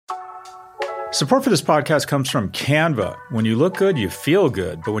Support for this podcast comes from Canva. When you look good, you feel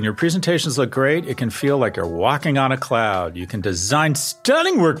good. But when your presentations look great, it can feel like you're walking on a cloud. You can design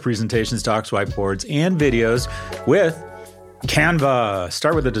stunning work presentations, docs, whiteboards, and videos with Canva.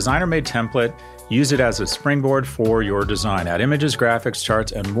 Start with a designer-made template. Use it as a springboard for your design. Add images, graphics,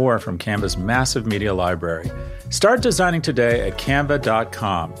 charts, and more from Canva's massive media library. Start designing today at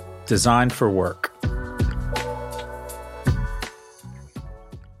canva.com. Designed for work.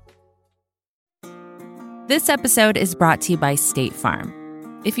 This episode is brought to you by State Farm.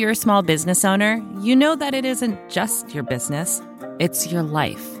 If you're a small business owner, you know that it isn't just your business, it's your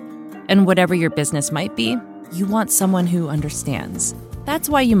life. And whatever your business might be, you want someone who understands. That's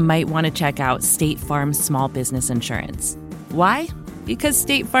why you might want to check out State Farm's small business insurance. Why? Because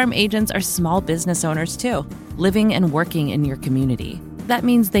State Farm agents are small business owners too, living and working in your community. That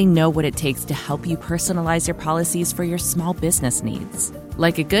means they know what it takes to help you personalize your policies for your small business needs.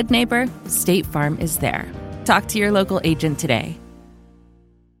 Like a good neighbor, State Farm is there. Talk to your local agent today.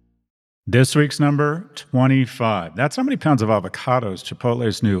 This week's number, 25. That's how many pounds of avocados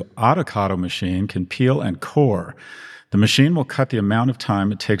Chipotle's new Oddity machine can peel and core. The machine will cut the amount of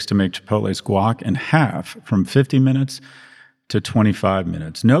time it takes to make Chipotle's guac in half, from 50 minutes to 25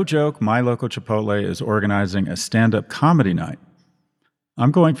 minutes. No joke, my local Chipotle is organizing a stand-up comedy night.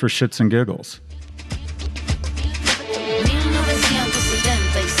 I'm going for shits and giggles.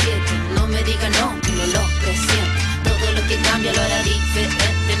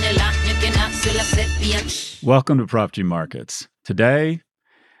 Welcome to Prof G Markets. Today,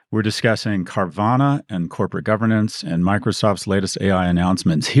 we're discussing Carvana and corporate governance and Microsoft's latest AI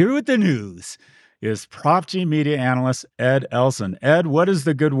announcements. Here with the news is Prof G media analyst Ed Elson. Ed, what is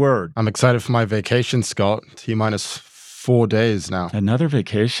the good word? I'm excited for my vacation, Scott. T-minus 4 days now. Another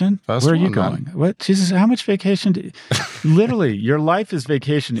vacation? First Where are one, you going? man. What? Jesus, how much vacation? Literally, your life is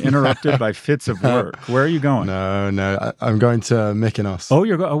vacation interrupted by fits of work. Where are you going? No. I'm going to Mykonos. Oh,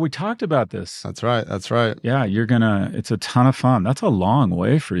 you're going. Oh, we talked about this. That's right. Yeah, you're gonna. It's a ton of fun. That's a long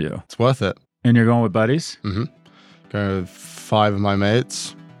way for you. It's worth it. And you're going with buddies? Mm-hmm. Going with 5 of my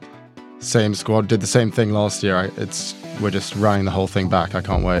mates. Same squad. Did the same thing last year. We're just running the whole thing back. I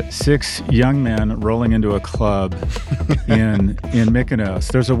can't wait. 6 young men rolling into a club in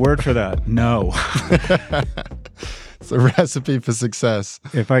Mykonos. There's a word for that. No. It's a recipe for success.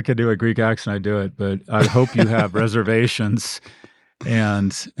 If I could do a Greek accent, I'd do it, but I hope you have reservations.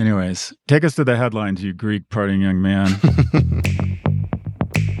 And anyways, take us to the headlines, you Greek partying young man.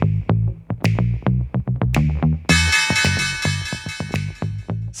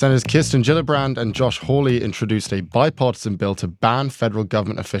 Senators Kirsten Gillibrand and Josh Hawley introduced a bipartisan bill to ban federal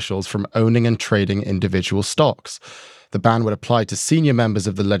government officials from owning and trading individual stocks. The ban would apply to senior members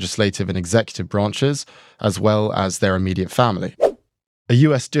of the legislative and executive branches, as well as their immediate family. A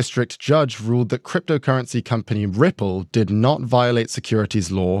U.S. district judge ruled that cryptocurrency company Ripple did not violate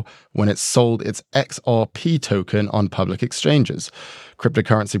securities law when it sold its XRP token on public exchanges.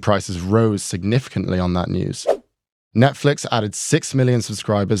 Cryptocurrency prices rose significantly on that news. Netflix added 6 million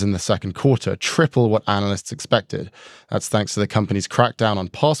subscribers in the second quarter, triple what analysts expected. That's thanks to the company's crackdown on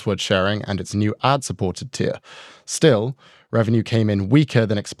password sharing and its new ad-supported tier. Still, revenue came in weaker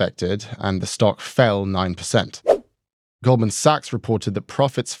than expected, and the stock fell 9%. Goldman Sachs reported that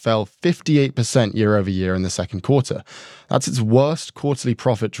profits fell 58% year over year in the second quarter. That's its worst quarterly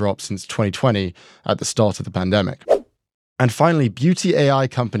profit drop since 2020 at the start of the pandemic. And finally, beauty AI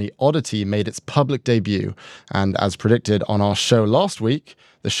company Oddity made its public debut, and as predicted on our show last week,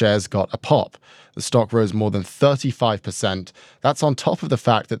 the shares got a pop. The stock rose more than 35%. That's on top of the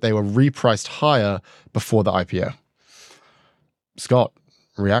fact that they were repriced higher before the IPO. Scott,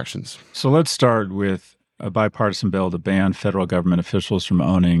 reactions? So let's start with a bipartisan bill to ban federal government officials from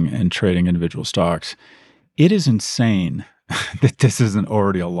owning and trading individual stocks. It is insane that this isn't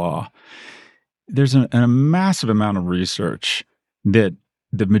already a law. There's a massive amount of research that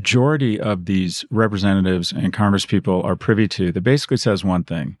the majority of these representatives and congresspeople are privy to that basically says one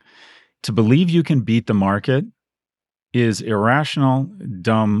thing. To believe you can beat the market is irrational,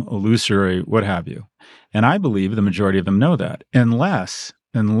 dumb, illusory, what have you. And I believe the majority of them know that, unless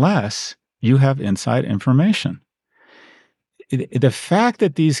you have inside information. The fact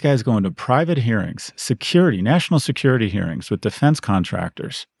that these guys go into private hearings, national security hearings with defense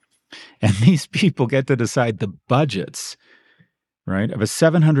contractors, and these people get to decide the budgets, right, of a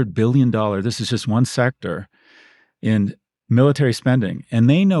 $700 billion, this is just one sector, in military spending. And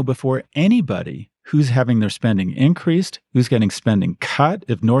they know before anybody who's having their spending increased, who's getting spending cut.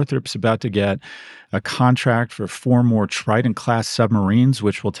 If Northrop's about to get a contract for 4 more Trident-class submarines,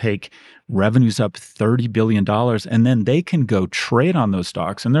 which will take revenues up $30 billion, and then they can go trade on those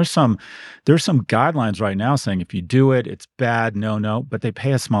stocks. And there's some guidelines right now saying if you do it, it's bad, no, but they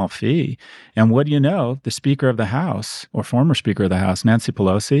pay a small fee. And what do you know? The Speaker of the House, or former Speaker of the House, Nancy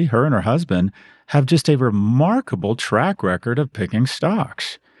Pelosi, her and her husband, have just a remarkable track record of picking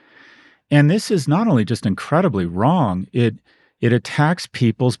stocks. And this is not only just incredibly wrong, it attacks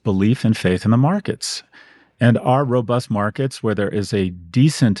people's belief and faith in the markets. And our robust markets, where there is a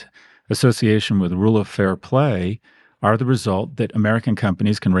decent association with rule of fair play, are the result that American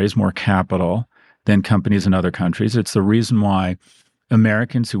companies can raise more capital than companies in other countries. It's the reason why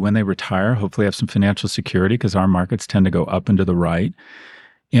Americans who, when they retire, hopefully have some financial security, because our markets tend to go up and to the right.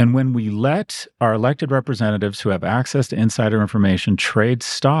 And when we let our elected representatives who have access to insider information trade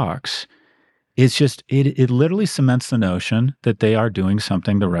stocks, it's just, it literally cements the notion that they are doing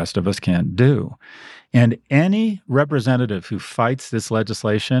something the rest of us can't do. And any representative who fights this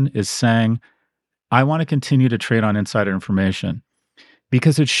legislation is saying, I want to continue to trade on insider information,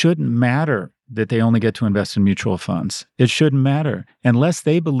 because it shouldn't matter that they only get to invest in mutual funds. It shouldn't matter unless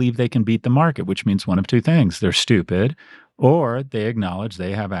they believe they can beat the market, which means one of two things. They're stupid, or they acknowledge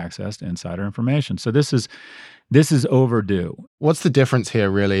they have access to insider information. So this is overdue. What's the difference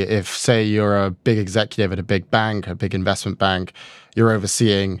here, really, if, say, you're a big executive at a big bank, a big investment bank, you're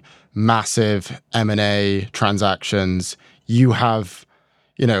overseeing massive M&A transactions, you have,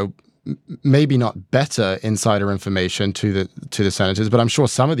 maybe not better insider information to the senators, but I'm sure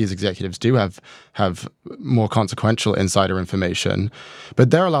some of these executives do have more consequential insider information. But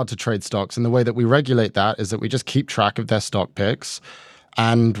they're allowed to trade stocks, and the way that we regulate that is that we just keep track of their stock picks,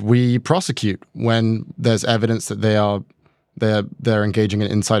 and we prosecute when there's evidence that they're engaging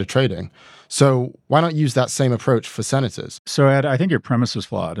in insider trading. So why not use that same approach for senators? So, Ed, I think your premise is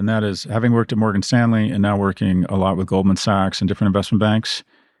flawed, and that is, having worked at Morgan Stanley and now working a lot with Goldman Sachs and different investment banks,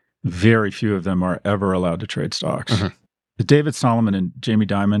 very few of them are ever allowed to trade stocks. Mm-hmm. David Solomon and Jamie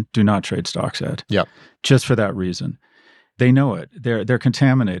Dimon do not trade stocks, Ed. Yep. Just for that reason. They know it. They're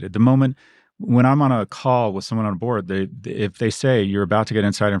contaminated. The moment when I'm on a call with someone on board, if they say you're about to get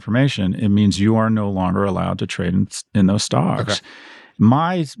inside information, it means you are no longer allowed to trade in those stocks. Okay.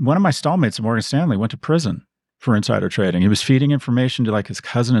 One of my stallmates at Morgan Stanley went to prison for insider trading. He was feeding information to his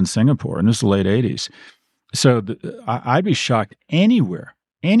cousin in Singapore, and this is the late 80s. So I'd be shocked anywhere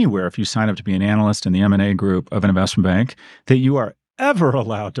if you sign up to be an analyst in the M&A group of an investment bank that you are ever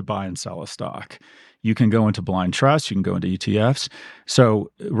allowed to buy and sell a stock. You can go into blind trust, you can go into ETFs.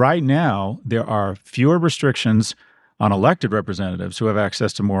 So right now, there are fewer restrictions on elected representatives who have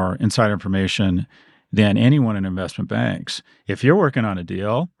access to more insider information than anyone in investment banks. If you're working on a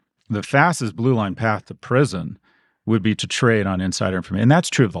deal, the fastest blue line path to prison would be to trade on insider information. And that's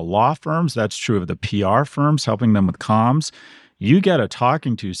true of the law firms, that's true of the PR firms helping them with comms. You get a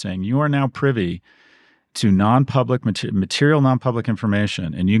talking to saying you are now privy to material non-public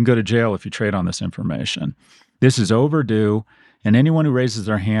information, and you can go to jail if you trade on this information. This is overdue, and anyone who raises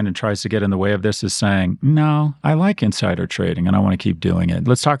their hand and tries to get in the way of this is saying, no, I like insider trading, and I want to keep doing it.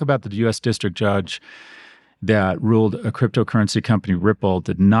 Let's talk about the U.S. District Judge that ruled a cryptocurrency company, Ripple,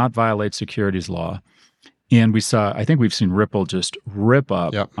 did not violate securities law. And I think we've seen Ripple just rip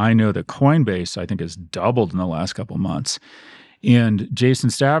up. Yep. I know that Coinbase, I think, has doubled in the last couple of months. And Jason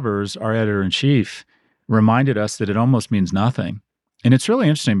Stavers, our editor-in-chief, reminded us that it almost means nothing. And it's really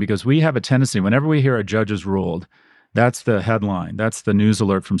interesting because we have a tendency, whenever we hear a judge has ruled, that's the headline, that's the news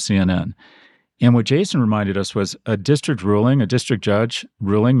alert from CNN. And what Jason reminded us was a district judge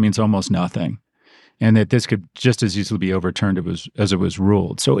ruling means almost nothing. And that this could just as easily be overturned as it was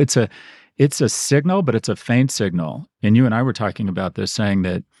ruled. So it's a signal, but it's a faint signal. And you and I were talking about this, saying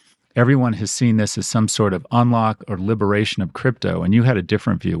that everyone has seen this as some sort of unlock or liberation of crypto, and you had a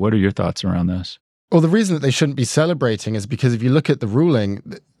different view. What are your thoughts around this? Well, the reason that they shouldn't be celebrating is because if you look at the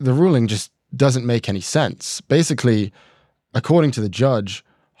ruling just doesn't make any sense. Basically, according to the judge,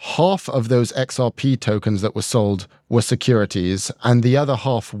 half of those XRP tokens that were sold were securities, and the other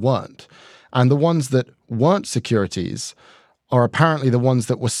half weren't. And the ones that weren't securities are apparently the ones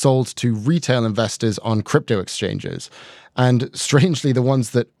that were sold to retail investors on crypto exchanges. And strangely, the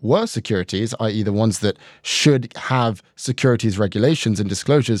ones that were securities, i.e. the ones that should have securities regulations and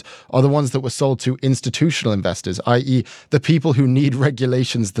disclosures, are the ones that were sold to institutional investors, i.e. the people who need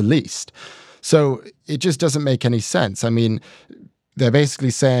regulations the least. So it just doesn't make any sense. I mean, they're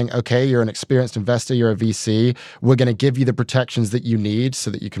basically saying, okay, you're an experienced investor, you're a VC, we're going to give you the protections that you need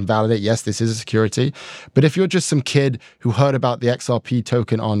so that you can validate, yes, this is a security. But if you're just some kid who heard about the XRP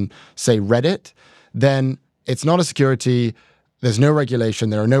token on, say, Reddit, then it's not a security. There's no regulation.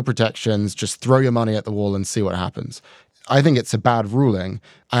 There are no protections. Just throw your money at the wall and see what happens. I think it's a bad ruling.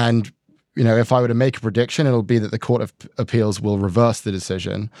 And, if I were to make a prediction, it'll be that the Court of Appeals will reverse the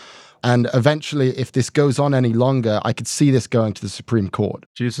decision. And eventually, if this goes on any longer, I could see this going to the Supreme Court.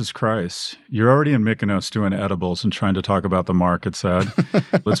 Jesus Christ. You're already in Mykonos doing edibles and trying to talk about the market, Ed.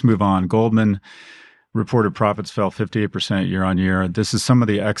 Let's move on. Goldman reported profits fell 58% year on year. This is some of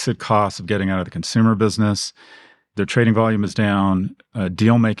the exit costs of getting out of the consumer business. Their trading volume is down.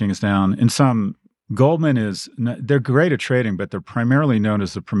 Deal making is down. In some, Goldman they're great at trading, but they're primarily known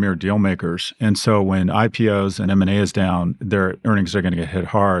as the premier deal makers. And so when IPOs and M&A is down, their earnings are going to get hit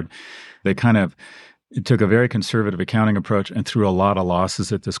hard. They took a very conservative accounting approach and threw a lot of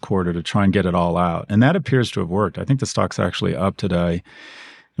losses at this quarter to try and get it all out. And that appears to have worked. I think the stock's actually up today.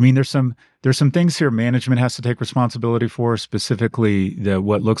 I mean, there's some things here management has to take responsibility for, specifically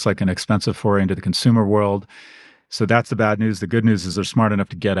what looks like an expensive foray into the consumer world. So that's the bad news. The good news is they're smart enough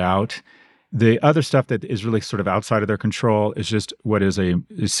to get out. The other stuff that is really sort of outside of their control is just what is a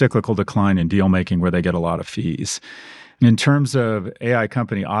cyclical decline in deal making where they get a lot of fees. In terms of AI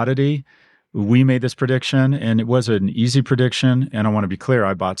company Oddity, we made this prediction and it was an easy prediction. And I want to be clear,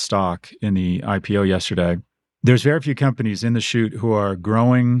 I bought stock in the IPO yesterday. There's very few companies in the chute who are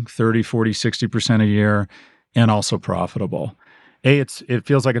growing 30, 40, 60% a year and also profitable. It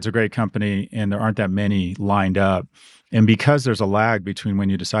feels like it's a great company and there aren't that many lined up. And because there's a lag between when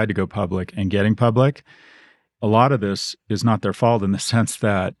you decide to go public and getting public, a lot of this is not their fault in the sense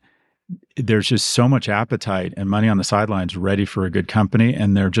that there's just so much appetite and money on the sidelines ready for a good company,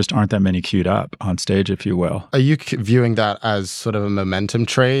 and there just aren't that many queued up on stage, if you will. Are you viewing that as sort of a momentum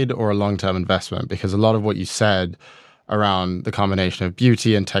trade or a long-term investment? Because a lot of what you said around the combination of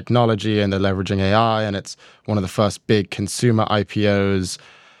beauty and technology and they're leveraging AI, and it's one of the first big consumer IPOs,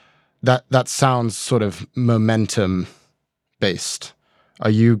 that sounds sort of momentum based.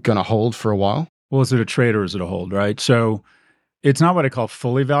 Are you going to hold for a while? Well, is it a trade or is it a hold, right? So it's not what I call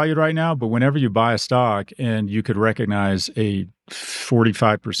fully valued right now, but whenever you buy a stock and you could recognize a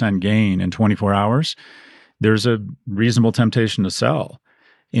 45% gain in 24 hours, there's a reasonable temptation to sell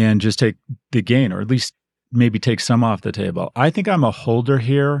and just take the gain, or at least maybe take some off the table. I think I'm a holder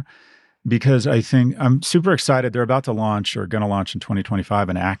here because I think I'm super excited. They're about to launch or going to launch in 2025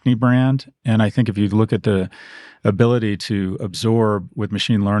 an acne brand. And I think if you look at the ability to absorb with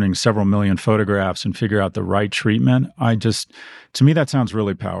machine learning several million photographs and figure out the right treatment, to me, that sounds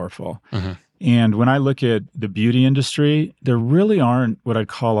really powerful. Mm-hmm. And when I look at the beauty industry, there really aren't what I'd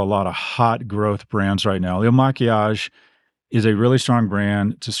call a lot of hot growth brands right now. Il Maquillage is a really strong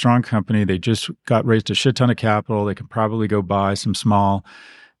brand. It's a strong company. They just got raised a shit ton of capital. They could probably go buy some small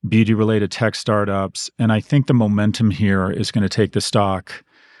beauty-related tech startups. And I think the momentum here is going to take the stock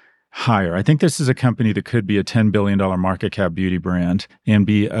higher. I think this is a company that could be a $10 billion market cap beauty brand and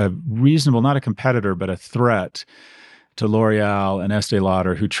be a reasonable, not a competitor, but a threat to L'Oreal and Estee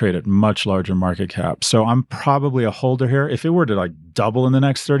Lauder, who trade at much larger market cap. So I'm probably a holder here. If it were to double in the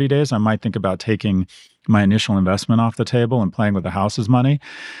next 30 days, I might think about taking my initial investment off the table and playing with the house's money.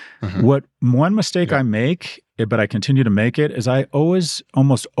 Mm-hmm. One mistake I make, but I continue to make it, is I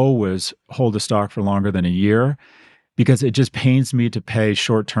almost always hold a stock for longer than a year because it just pains me to pay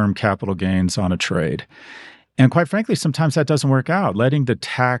short-term capital gains on a trade. And quite frankly, sometimes that doesn't work out. Letting the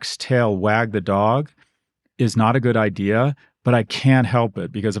tax tail wag the dog is not a good idea, but I can't help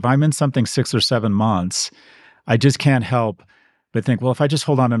it because if I'm in something 6 or 7 months, I just can't help but think, well, if I just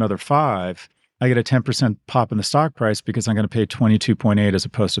hold on another 5, I get a 10% pop in the stock price because I'm going to pay 22.8 as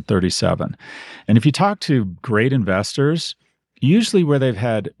opposed to 37. And if you talk to great investors, usually where they've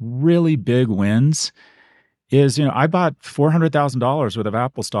had really big wins is, I bought $400,000 worth of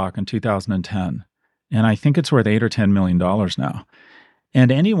Apple stock in 2010, and I think it's worth $8 or $10 million now. And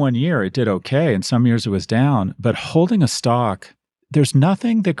any one year it did okay, and some years it was down. But holding a stock, there's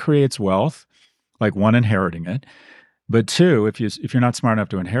nothing that creates wealth, like one, inheriting it, but two, if you're not smart enough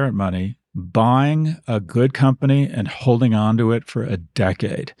to inherit money, buying a good company and holding on to it for a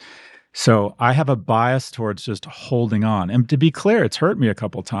decade. So I have a bias towards just holding on. And to be clear, it's hurt me a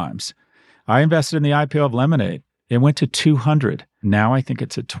couple times. I invested in the IPO of Lemonade. It went to 200. Now I think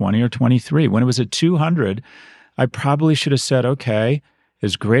it's at 20 or 23. When it was at 200, I probably should have said, okay,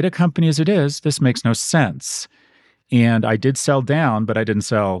 as great a company as it is, this makes no sense. And I did sell down, but I didn't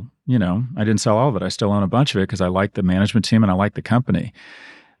sell, I didn't sell all of it. I still own a bunch of it because I like the management team and I like the company.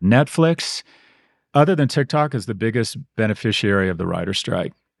 Netflix, other than TikTok, is the biggest beneficiary of the writer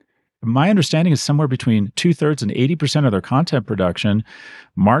strike. My understanding is somewhere between 2/3 and 80% of their content production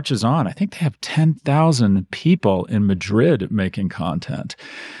marches on. I think they have 10,000 people in Madrid making content.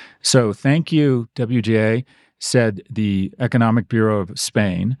 So thank you, WGA, said the Economic Bureau of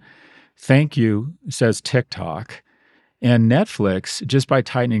Spain. Thank you, says TikTok. And Netflix, just by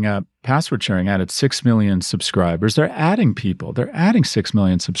tightening up password sharing, added 6 million subscribers. They're adding people. They're adding 6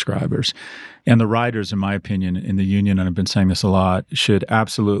 million subscribers. And the writers, in my opinion, in the union, and I've been saying this a lot, should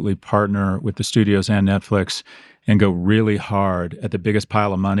absolutely partner with the studios and Netflix and go really hard at the biggest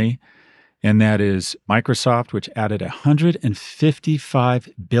pile of money. And that is Microsoft, which added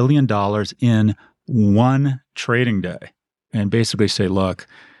 $155 billion in one trading day. And basically say, look,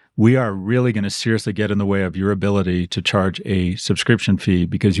 we are really going to seriously get in the way of your ability to charge a subscription fee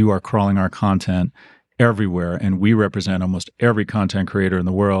because you are crawling our content everywhere. And we represent almost every content creator in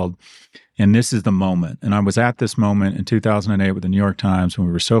the world. And this is the moment. And I was at this moment in 2008 with the New York Times when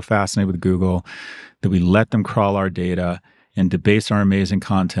we were so fascinated with Google that we let them crawl our data and debase our amazing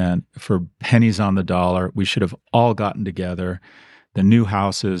content for pennies on the dollar. We should have all gotten together, the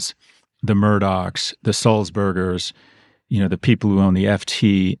Newhouses, the Murdochs, the Sulzbergers, the people who own the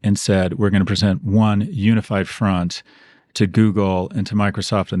FT, and said, we're going to present one unified front to Google and to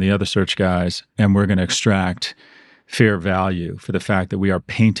Microsoft and the other search guys, and we're going to extract fair value for the fact that we are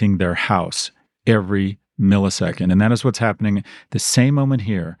painting their house every millisecond. And that is what's happening the same moment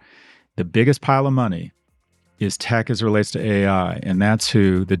here. The biggest pile of money is tech as it relates to AI, and that's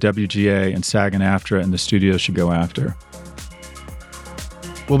who the WGA and SAG-AFTRA and the studios should go after.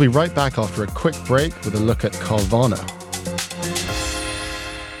 We'll be right back after a quick break with a look at Carvana.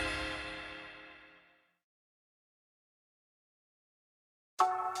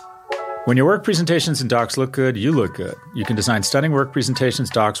 When your work presentations and docs look good, you look good. You can design stunning work presentations,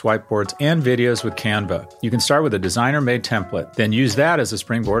 docs, whiteboards, and videos with Canva. You can start with a designer-made template, then use that as a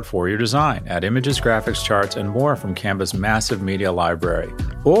springboard for your design. Add images, graphics, charts, and more from Canva's massive media library.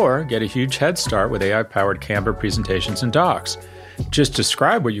 Or get a huge head start with AI-powered Canva presentations and docs. Just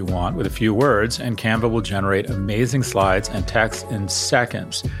describe what you want with a few words, and Canva will generate amazing slides and text in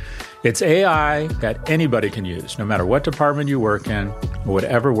seconds. It's AI that anybody can use, no matter what department you work in or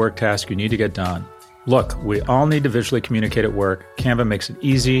whatever work task you need to get done. Look, we all need to visually communicate at work. Canva makes it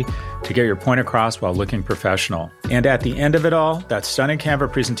easy to get your point across while looking professional. And at the end of it all, that stunning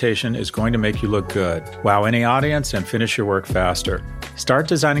Canva presentation is going to make you look good, wow any audience, and finish your work faster. Start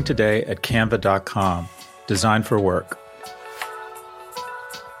designing today at canva.com. Design for work.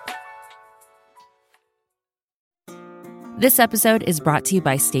 This episode is brought to you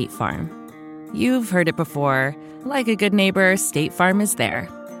by State Farm. You've heard it before. Like a good neighbor, State Farm is there.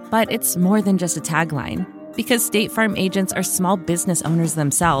 But it's more than just a tagline, because State Farm agents are small business owners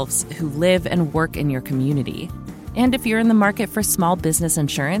themselves who live and work in your community. And if you're in the market for small business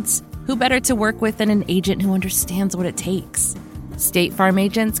insurance, who better to work with than an agent who understands what it takes? State Farm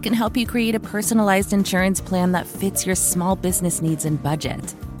agents can help you create a personalized insurance plan that fits your small business needs and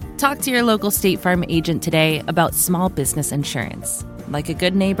budget. Talk to your local State Farm agent today about small business insurance. Like a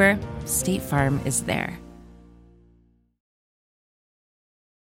good neighbor, State Farm is there.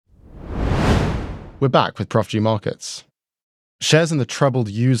 We're back with Prof G Markets. Shares in the troubled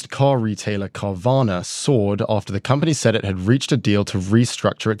used car retailer Carvana soared after the company said it had reached a deal to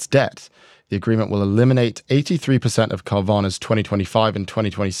restructure its debt. The agreement will eliminate 83% of Carvana's 2025 and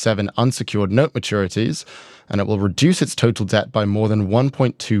 2027 unsecured note maturities, and it will reduce its total debt by more than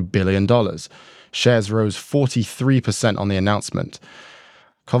 $1.2 billion. Shares rose 43% on the announcement.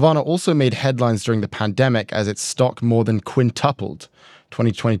 Carvana also made headlines during the pandemic as its stock more than quintupled.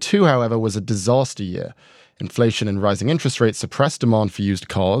 2022, however, was a disaster year. Inflation and rising interest rates suppressed demand for used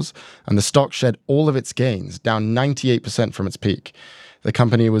cars, and the stock shed all of its gains, down 98% from its peak. The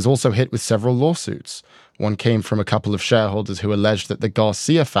company was also hit with several lawsuits. One came from a couple of shareholders who alleged that the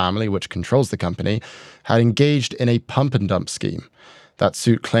Garcia family, which controls the company, had engaged in a pump and dump scheme. That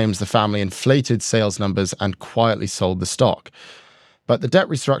suit claims the family inflated sales numbers and quietly sold the stock. But the debt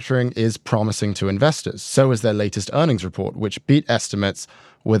restructuring is promising to investors. So is their latest earnings report, which beat estimates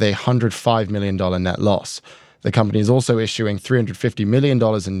with a $105 million net loss. The company is also issuing $350 million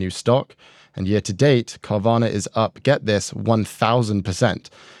in new stock. And year to date, Carvana is up, get this, 1,000%.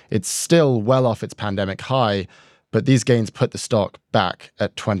 It's still well off its pandemic high, but these gains put the stock back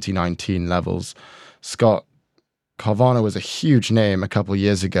at 2019 levels. Scott, Carvana was a huge name a couple of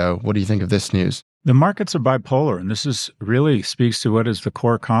years ago. What do you think of this news? The markets are bipolar, and this really speaks to what is the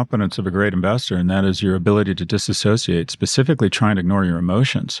core competence of a great investor, and that is your ability to disassociate, specifically trying to ignore your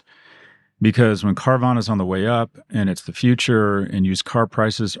emotions. Because when Carvana is on the way up and it's the future and used car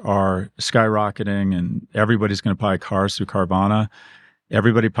prices are skyrocketing and everybody's going to buy cars through Carvana,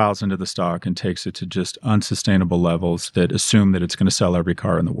 everybody piles into the stock and takes it to just unsustainable levels that assume that it's going to sell every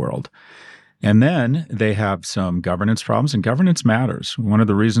car in the world. And then they have some governance problems, and governance matters. One of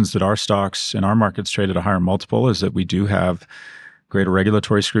the reasons that our stocks in our markets trade at a higher multiple is that we do have greater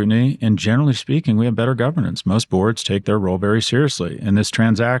regulatory scrutiny, and generally speaking, we have better governance. Most boards take their role very seriously. And this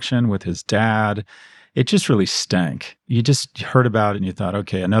transaction with his dad, it just really stank. You just heard about it and you thought,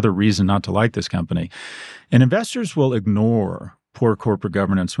 okay, another reason not to like this company. And investors will ignore poor corporate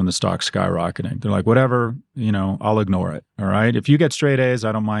governance when the stock's skyrocketing. They're like, whatever, I'll ignore it. All right. If you get straight A's,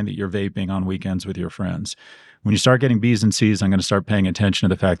 I don't mind that you're vaping on weekends with your friends. When you start getting B's and C's, I'm going to start paying attention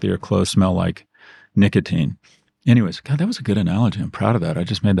to the fact that your clothes smell like nicotine. Anyways, God, that was a good analogy. I'm proud of that. I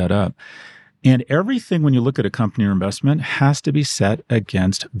just made that up. And everything when you look at a company or investment has to be set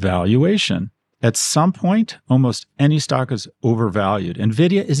against valuation. At some point, almost any stock is overvalued.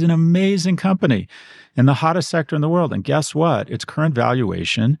 NVIDIA is an amazing company in the hottest sector in the world. And guess what? Its current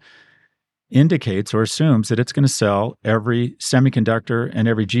valuation indicates or assumes that it's going to sell every semiconductor and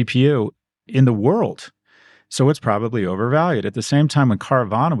every GPU in the world. So it's probably overvalued. At the same time, when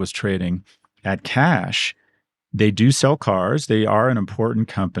Carvana was trading at cash, they do sell cars. They are an important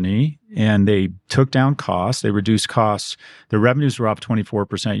company, and they took down costs. They reduced costs. Their revenues were up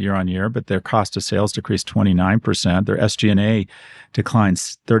 24% year on year, but their cost of sales decreased 29%. Their SG&A declined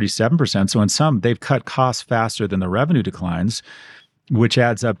 37%. So in sum, they've cut costs faster than the revenue declines, which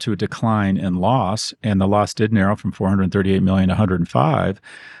adds up to a decline in loss. And the loss did narrow from $438 million to $105.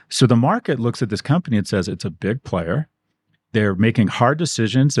 So the market looks at this company and says it's a big player. They're making hard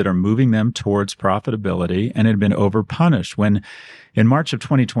decisions that are moving them towards profitability, and it had been overpunished. When in March of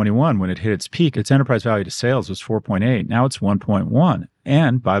 2021, when it hit its peak, its enterprise value to sales was 4.8. Now it's 1.1.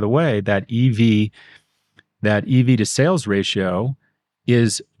 And by the way, that EV to sales ratio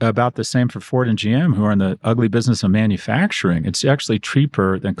is about the same for Ford and GM, who are in the ugly business of manufacturing. It's actually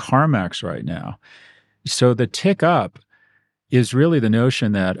cheaper than CarMax right now. So the tick up is really the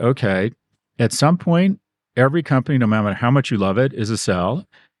notion that, okay, at some point, every company, no matter how much you love it, is a sell.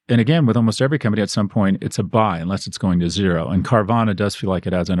 And again, with almost every company, at some point, it's a buy unless it's going to zero. And Carvana does feel like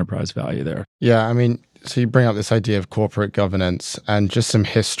it has enterprise value there. Yeah, I mean, so you bring up this idea of corporate governance and just some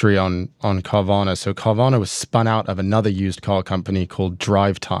history on Carvana. So Carvana was spun out of another used car company called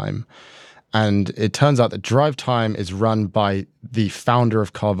DriveTime. And it turns out that DriveTime is run by the founder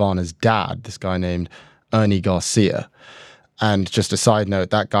of Carvana's dad, this guy named Ernie Garcia. And just a side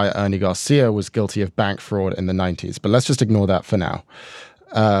note, that guy, Ernie Garcia, was guilty of bank fraud in the 90s. But let's just ignore that for now.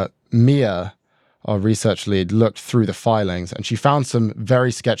 Mia, our research lead, looked through the filings, and she found some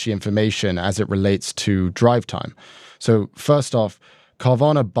very sketchy information as it relates to DriveTime. So first off,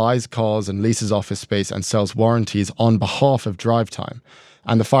 Carvana buys cars and leases office space and sells warranties on behalf of DriveTime.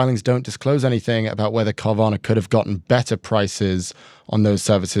 And the filings don't disclose anything about whether Carvana could have gotten better prices on those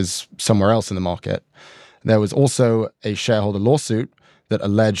services somewhere else in the market. There was also a shareholder lawsuit that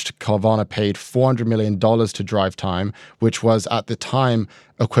alleged Carvana paid $400 million to DriveTime, which was at the time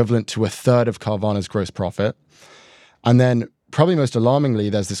equivalent to a third of Carvana's gross profit. And then, probably most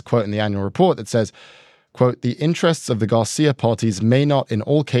alarmingly, there's this quote in the annual report that says, quote, "The interests of the Garcia parties may not in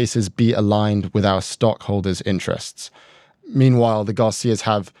all cases be aligned with our stockholders' interests." Meanwhile, the Garcias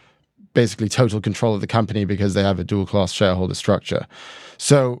have basically total control of the company because they have a dual-class shareholder structure.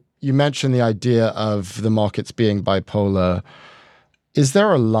 So you mentioned the idea of the markets being bipolar. Is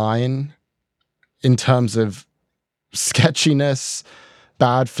there a line in terms of sketchiness,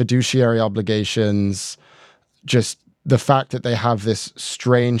 bad fiduciary obligations, just the fact that they have this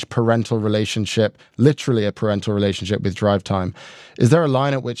strange parental relationship, literally a parental relationship with DriveTime? Is there a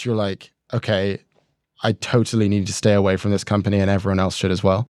line at which you're like, okay, I totally need to stay away from this company and everyone else should as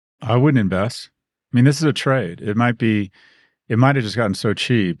well? I wouldn't invest. I mean, this is a trade. It might have just gotten so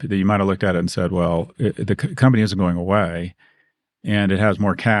cheap that you might have looked at it and said, well, the company isn't going away and it has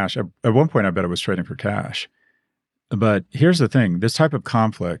more cash. At one point, I bet it was trading for cash. But here's the thing. This type of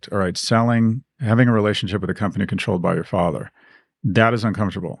conflict, all right, having a relationship with a company controlled by your father, that is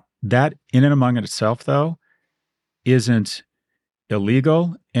uncomfortable. That in and among itself, though, isn't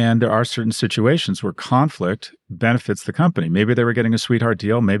illegal. And there are certain situations where conflict benefits the company. Maybe they were getting a sweetheart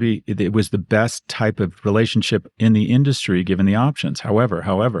deal. Maybe it was the best type of relationship in the industry, given the options.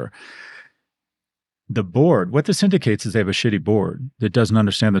 However, the board, what this indicates is they have a shitty board that doesn't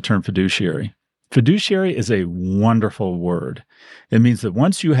understand the term fiduciary. Fiduciary is a wonderful word. It means that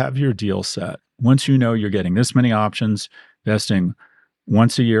once you have your deal set, once you know you're getting this many options, vesting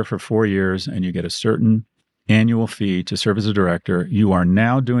once a year for 4 years, and you get a certain annual fee to serve as a director, you are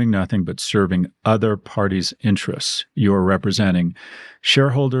now doing nothing but serving other parties' interests. You are representing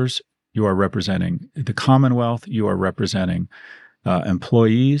shareholders. You are representing the Commonwealth. You are representing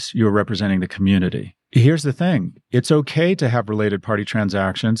employees. You are representing the community. Here's the thing. It's okay to have related party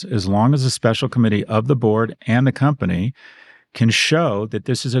transactions as long as a special committee of the board and the company can show that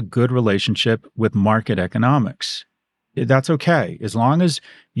this is a good relationship with market economics. That's okay. As long as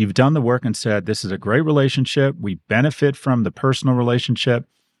you've done the work and said, this is a great relationship, we benefit from the personal relationship,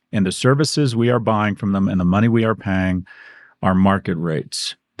 and the services we are buying from them and the money we are paying are market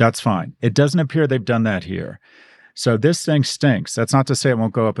rates. That's fine. It doesn't appear they've done that here. So this thing stinks. That's not to say it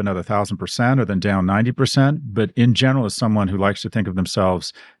won't go up another 1,000% or then down 90%, but in general, as someone who likes to think of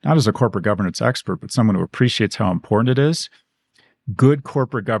themselves not as a corporate governance expert, but someone who appreciates how important it is, good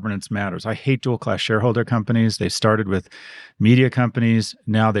corporate governance matters. I hate dual-class shareholder companies. They started with media companies.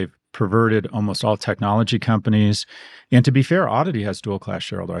 Now they've perverted almost all technology companies. And to be fair, Oddity has dual-class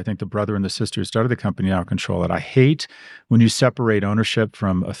shareholder. I think the brother and the sister who started the company now control it. I hate when you separate ownership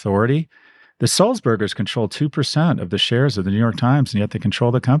from authority. The Sulzbergers control 2% of the shares of the New York Times, and yet they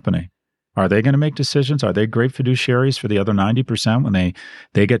control the company. Are they going to make decisions? Are they great fiduciaries for the other 90% when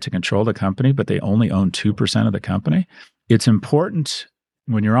they get to control the company, but they only own 2% of the company? It's important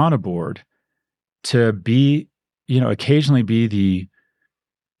when you're on a board to be, occasionally be the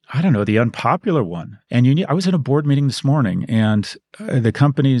unpopular one. And I was in a board meeting this morning, and the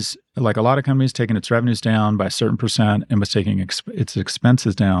company's, like a lot of companies, taking its revenues down by a certain percent and was taking its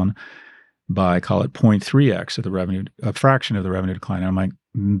expenses down by, call it 0.3x of the revenue, a fraction of the revenue decline. And I'm like,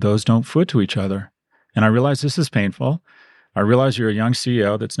 those don't foot to each other. And I realize this is painful. I realize you're a young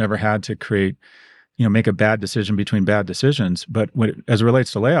CEO that's never had to create, make a bad decision between bad decisions. But as it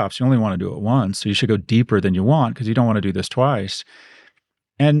relates to layoffs, you only want to do it once. So you should go deeper than you want because you don't want to do this twice.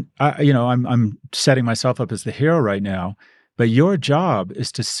 And I'm setting myself up as the hero right now. But your job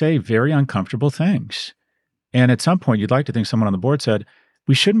is to say very uncomfortable things. And at some point, you'd like to think someone on the board said,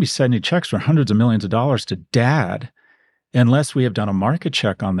 we shouldn't be sending checks for hundreds of millions of dollars to dad unless we have done a market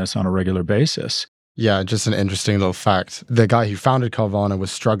check on this on a regular basis. Yeah, just an interesting little fact. The guy who founded Carvana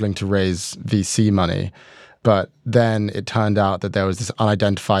was struggling to raise VC money, but then it turned out that there was this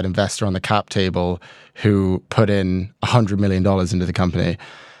unidentified investor on the cap table who put in $100 million into the company.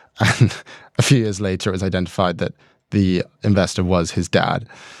 And a few years later, it was identified that the investor was his dad.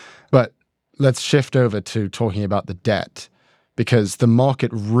 But let's shift over to talking about the debt, because the market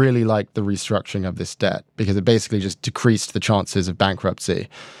really liked the restructuring of this debt because it basically just decreased the chances of bankruptcy.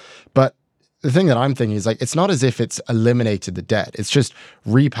 But the thing that I'm thinking is, it's not as if it's eliminated the debt. It's just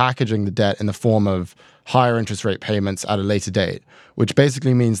repackaging the debt in the form of higher interest rate payments at a later date, which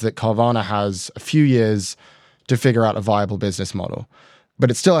basically means that Carvana has a few years to figure out a viable business model. But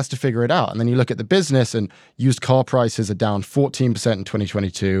it still has to figure it out. And then you look at the business, and used car prices are down 14% in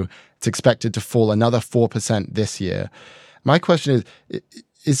 2022. It's expected to fall another 4% this year. My question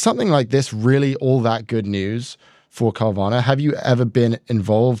is something like this really all that good news for Carvana? Have you ever been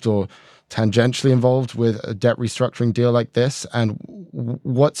involved or tangentially involved with a debt restructuring deal like this? And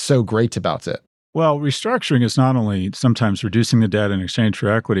what's so great about it? Well, restructuring is not only sometimes reducing the debt in exchange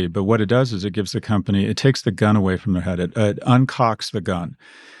for equity, but what it does is it gives the company, it takes the gun away from their head. It uncocks the gun.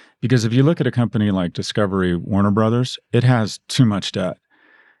 Because if you look at a company like Discovery, Warner Brothers, it has too much debt.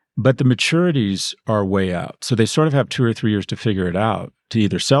 But the maturities are way out. So they sort of have 2 or 3 years to figure it out, to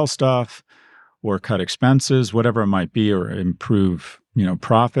either sell stuff or cut expenses, whatever it might be, or improve,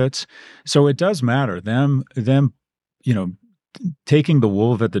 profits. So it does matter. Them, taking the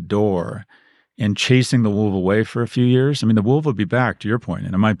wolf at the door and chasing the wolf away for a few years. I mean, the wolf will be back, to your point,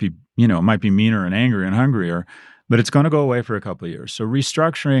 and it might be, meaner and angrier and hungrier, but it's going to go away for a couple of years. So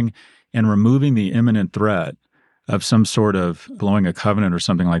restructuring and removing the imminent threat of some sort of blowing a covenant or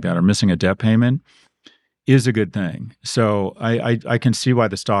something like that, or missing a debt payment, is a good thing. So I can see why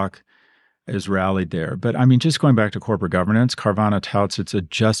the stock is rallied there. But I mean, just going back to corporate governance, Carvana touts its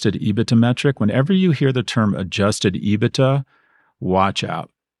adjusted EBITDA metric. Whenever you hear the term adjusted EBITDA, watch out.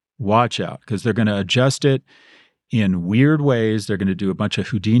 Watch out, because they're going to adjust it in weird ways. They're going to do a bunch of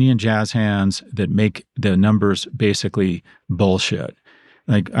Houdini and jazz hands that make the numbers basically bullshit.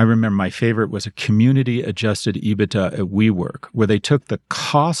 Like, I remember my favorite was a community adjusted EBITDA at WeWork, where they took the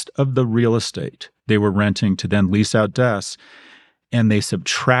cost of the real estate they were renting to then lease out desks, and they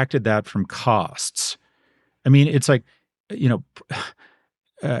subtracted that from costs. I mean, it's like,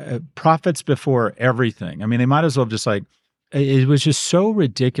 profits before everything. I mean, they might as well just it was just so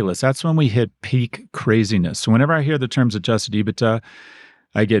ridiculous. That's when we hit peak craziness. So whenever I hear the terms adjusted EBITDA,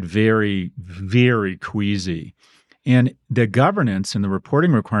 I get very, very queasy. And the governance and the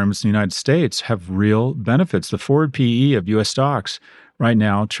reporting requirements in the United States have real benefits. The forward PE of U.S. stocks right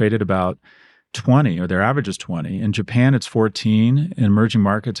now trade at about 20, or their average is 20. In Japan, it's 14. In emerging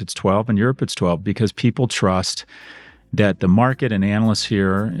markets, it's 12. In Europe, it's 12, because people trust that the market and analysts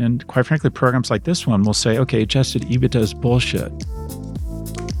here, and quite frankly, programs like this one will say, okay, adjusted EBITDA is bullshit.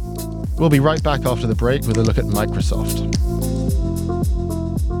 We'll be right back after the break with a look at Microsoft.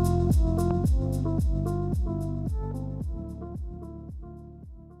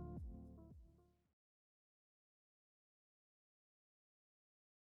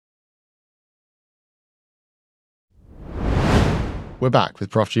 We're back with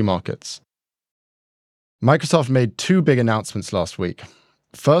Prof G Markets. Microsoft made two big announcements last week.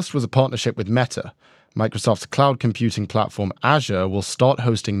 First was a partnership with Meta. Microsoft's cloud computing platform Azure will start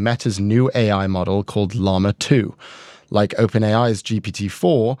hosting Meta's new AI model called Llama 2. Like OpenAI's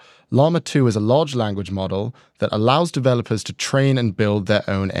GPT-4, Llama 2 is a large language model that allows developers to train and build their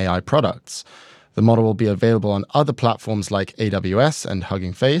own AI products. The model will be available on other platforms like AWS and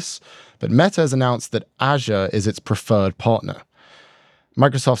Hugging Face, but Meta has announced that Azure is its preferred partner.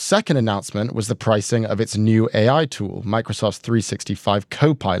 Microsoft's second announcement was the pricing of its new AI tool, Microsoft's 365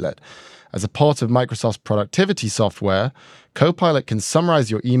 Copilot. As a part of Microsoft's productivity software, Copilot can summarize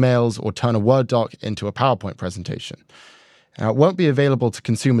your emails or turn a Word doc into a PowerPoint presentation. Now, it won't be available to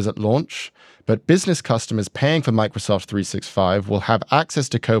consumers at launch, but business customers paying for Microsoft 365 will have access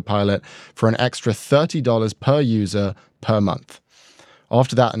to Copilot for an extra $30 per user per month.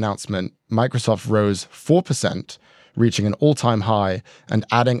 After that announcement, Microsoft rose 4%, reaching an all-time high and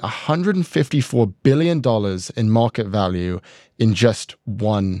adding $154 billion in market value in just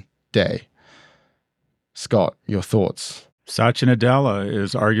one day. Scott, your thoughts? Satya Nadella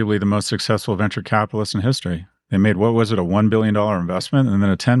is arguably the most successful venture capitalist in history. They made, what was it, a $1 billion investment and then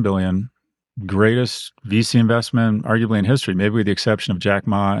a $10 billion. Greatest VC investment arguably in history, maybe with the exception of Jack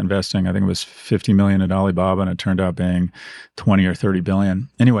Ma investing, I think it was $50 million at Alibaba, and it turned out being 20 or 30 billion.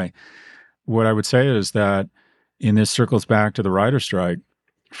 Anyway, what I would say is that, and this circles back to the writer strike,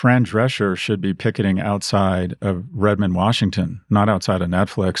 Fran Drescher should be picketing outside of Redmond, Washington, not outside of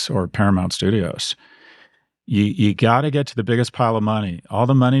Netflix or Paramount Studios. You got to get to the biggest pile of money. All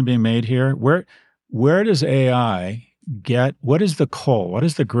the money being made here, where does AI get, what is the coal? What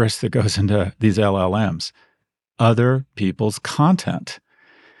is the grist that goes into these LLMs? Other people's content.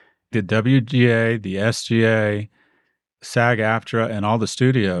 The WGA, the SGA, SAG-AFTRA, and all the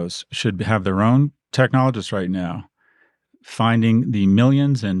studios should have their own technologists right now finding the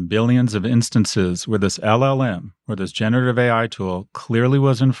millions and billions of instances where this LLM, where this generative AI tool clearly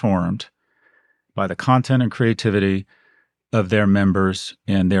was informed by the content and creativity of their members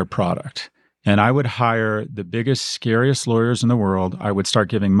and their product. And I would hire the biggest, scariest lawyers in the world. I would start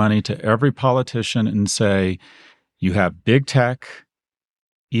giving money to every politician and say, you have big tech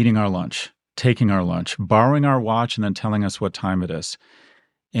eating our lunch, taking our lunch, borrowing our watch, and then telling us what time it is.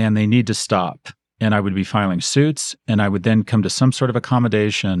 And they need to stop. And I would be filing suits, and I would then come to some sort of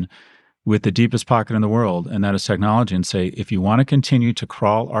accommodation with the deepest pocket in the world, and that is technology, and say, if you want to continue to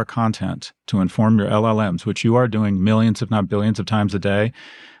crawl our content to inform your LLMs, which you are doing millions, if not billions of times a day,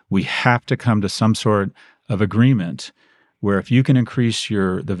 we have to come to some sort of agreement where if you can increase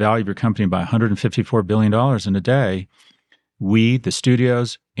the value of your company by $154 billion in a day, we, the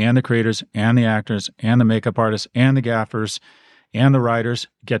studios and the creators and the actors and the makeup artists and the gaffers and the writers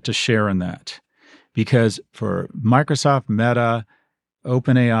get to share in that. Because for Microsoft, Meta,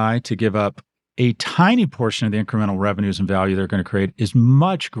 OpenAI to give up a tiny portion of the incremental revenues and value they're going to create is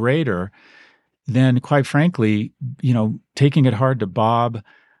much greater than, quite frankly, taking it hard to Bob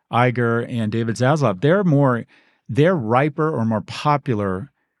Iger and David Zaslav. They're riper or more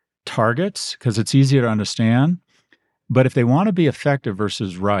popular targets because it's easier to understand. But if they want to be effective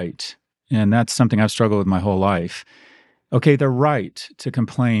versus right, and that's something I've struggled with my whole life, okay, they're right to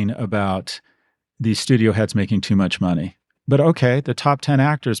complain about these studio heads making too much money. But okay, the top 10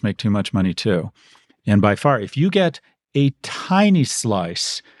 actors make too much money too. And by far, if you get a tiny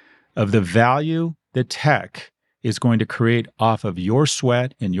slice of the value that tech is going to create off of your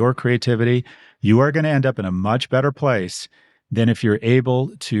sweat and your creativity, you are going to end up in a much better place than if you're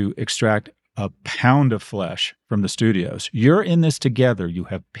able to extract a pound of flesh from the studios. You're in this together. You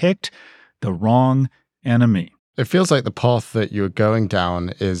have picked the wrong enemy. It feels like the path that you're going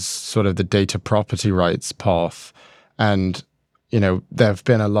down is sort of the data property rights path. And, there have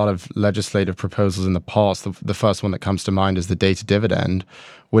been a lot of legislative proposals in the past. The first one that comes to mind is the data dividend,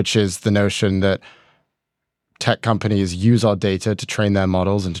 which is the notion that tech companies use our data to train their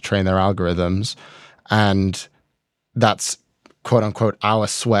models and to train their algorithms. And that's, quote unquote, our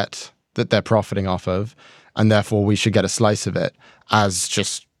sweat that they're profiting off of. And therefore, we should get a slice of it as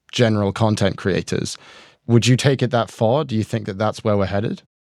just general content creators. Would you take it that far? Do you think that that's where we're headed?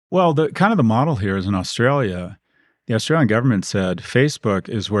 Well, the model here is in Australia. The Australian government said Facebook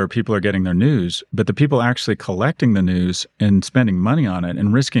is where people are getting their news, but the people actually collecting the news and spending money on it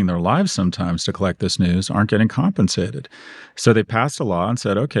and risking their lives sometimes to collect this news aren't getting compensated. So they passed a law and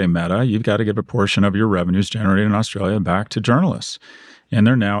said, okay, Meta, you've got to give a portion of your revenues generated in Australia back to journalists. And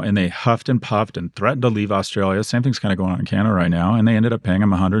they huffed and puffed and threatened to leave Australia. Same thing's kind of going on in Canada right now. And they ended up paying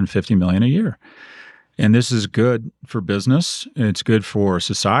them $150 million a year. And this is good for business. It's good for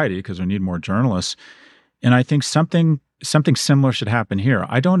society because we need more journalists. And I think something similar should happen here.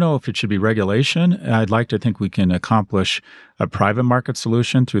 I don't know if it should be regulation. I'd like to think we can accomplish a private market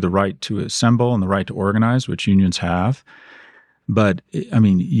solution through the right to assemble and the right to organize, which unions have. But, I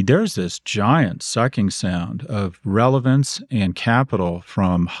mean, there's this giant sucking sound of relevance and capital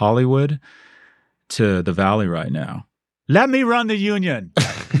from Hollywood to the Valley right now. Let me run the union.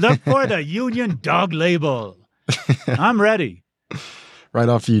 Look for the union dog label. I'm ready. Right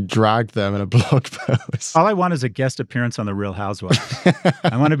after you dragged them in a blog post. All I want is a guest appearance on The Real Housewives.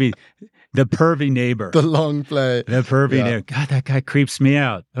 I want to be the pervy neighbor. The long play. The pervy neighbor. God, that guy creeps me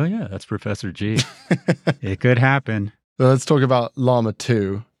out. Oh, yeah, that's Professor G. It could happen. So let's talk about Llama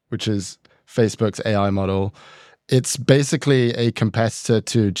 2, which is Facebook's AI model. It's basically a competitor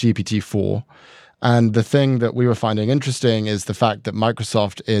to GPT-4. And the thing that we were finding interesting is the fact that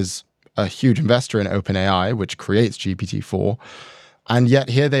Microsoft is a huge investor in OpenAI, which creates GPT-4. And yet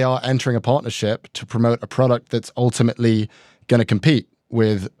here they are entering a partnership to promote a product that's ultimately going to compete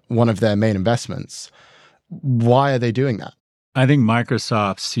with one of their main investments. Why are they doing that? I think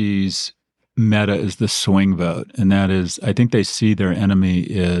Microsoft sees Meta as the swing vote. And that is, I think they see their enemy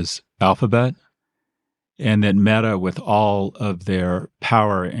is Alphabet, and that Meta, with all of their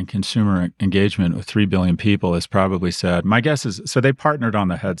power and consumer engagement with 3 billion people, has probably said, my guess is, so they partnered on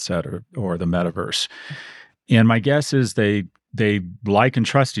the headset or the metaverse. And my guess is they like and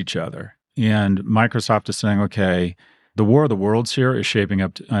trust each other. And Microsoft is saying, okay, the war of the worlds here is shaping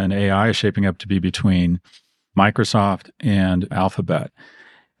up, and AI is shaping up to be between Microsoft and Alphabet.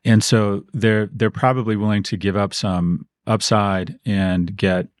 And so they're probably willing to give up some upside and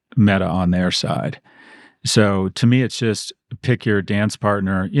get Meta on their side. So to me, it's just pick your dance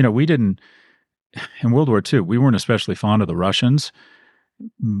partner. You know, we didn't, in World War II, we weren't especially fond of the Russians,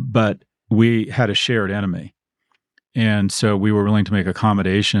 but we had a shared enemy. And so we were willing to make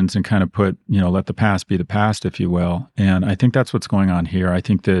accommodations and kind of let the past be the past, if you will. And I think that's what's going on here. I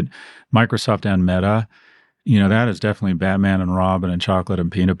think that Microsoft and Meta, that is definitely Batman and Robin and chocolate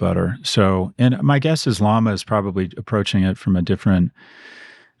and peanut butter. So, and my guess is Llama is probably approaching it from a different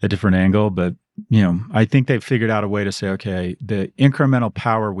angle. But, I think they've figured out a way to say, okay, the incremental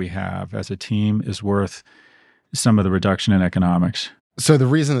power we have as a team is worth some of the reduction in economics. So the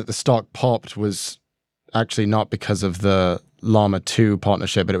reason that the stock popped was actually not because of the Llama 2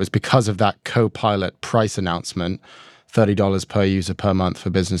 partnership, but it was because of that Copilot price announcement, $30 per user per month for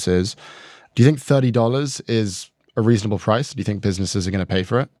businesses. Do you think $30 is a reasonable price? Do you think businesses are going to pay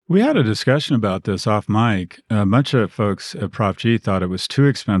for it? We had a discussion about this off mic. A bunch of folks at Prof G thought it was too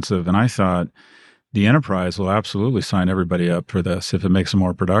expensive, and I thought the enterprise will absolutely sign everybody up for this if it makes them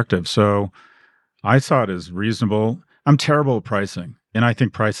more productive. So I thought it is reasonable. I'm terrible at pricing. And I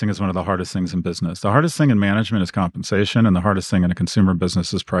think pricing is one of the hardest things in business. The hardest thing in management is compensation, and the hardest thing in a consumer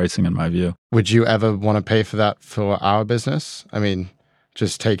business is pricing, in my view. Would you ever want to pay for that for our business? I mean,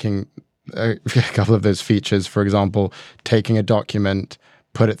 just taking a couple of those features, for example, taking a document,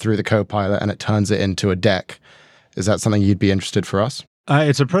 put it through the Copilot, and it turns it into a deck. Is that something you'd be interested for us?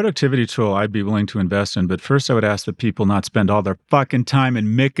 It's a productivity tool I'd be willing to invest in, but first I would ask that people not spend all their fucking time in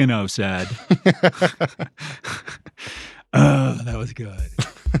Mykonos, Ed. Oh, that was good.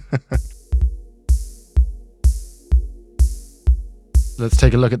 Let's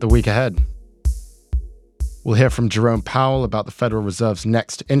take a look at the week ahead. We'll hear from Jerome Powell about the Federal Reserve's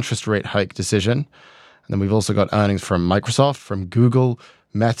next interest rate hike decision. And then we've also got earnings from Microsoft, from Google,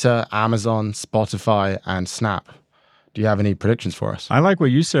 Meta, Amazon, Spotify, and Snap. Do you have any predictions for us? I like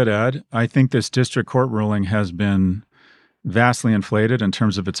what you said, Ed. I think this district court ruling has been vastly inflated in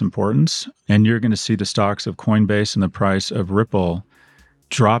terms of its importance, and you're going to see the stocks of Coinbase and the price of Ripple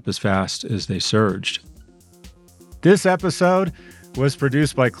drop as fast as they surged. This episode was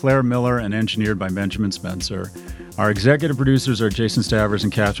produced by Claire Miller and engineered by Benjamin Spencer. Our executive producers are Jason Stavers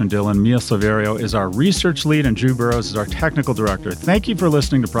and Catherine Dillon. Mia Silverio is our research lead, and Drew Burrows is our technical director. Thank you for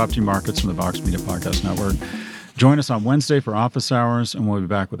listening to Prop G Markets from the Vox Media Podcast Network. Join us on Wednesday for office hours, and we'll be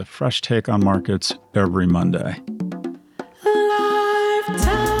back with a fresh take on markets every Monday.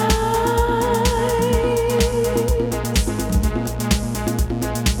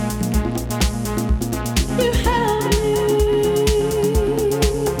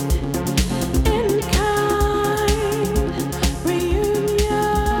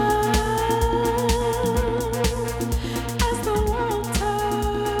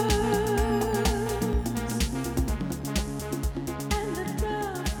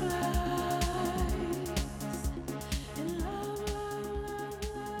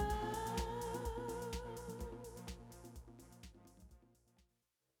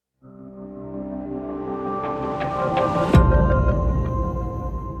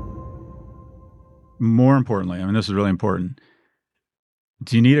 more importantly, I mean, this is really important.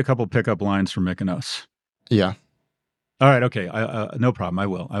 Do you need a couple pickup lines from Mykonos? Yeah. All right. Okay. No problem. I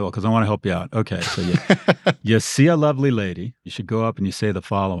will, because I want to help you out. Okay. So you see a lovely lady. You should go up and you say the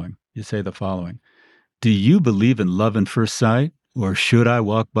following. Do you believe in love at first sight, or should I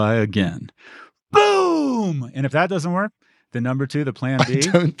walk by again? Boom! And if that doesn't work, the number 2, the plan B.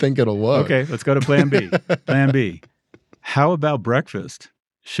 I don't think it'll work. Okay. Let's go to plan B. Plan B. How about breakfast?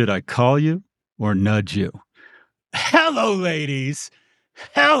 Should I call you or nudge you? Hello, ladies.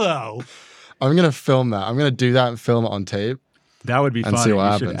 Hello. I'm going to film that. I'm going to do that and film it on tape. That would be and funny. see what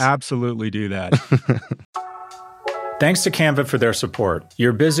You happens. should absolutely do that. Thanks to Canva for their support.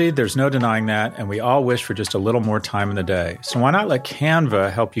 You're busy, there's no denying that, and we all wish for just a little more time in the day. So why not let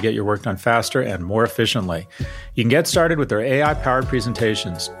Canva help you get your work done faster and more efficiently? You can get started with their AI-powered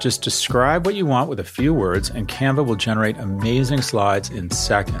presentations. Just describe what you want with a few words, and Canva will generate amazing slides in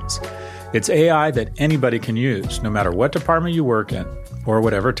seconds. It's AI that anybody can use, no matter what department you work in or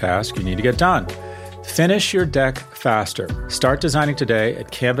whatever task you need to get done. Finish your deck faster. Start designing today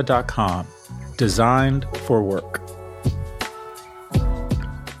at canva.com. Designed for work.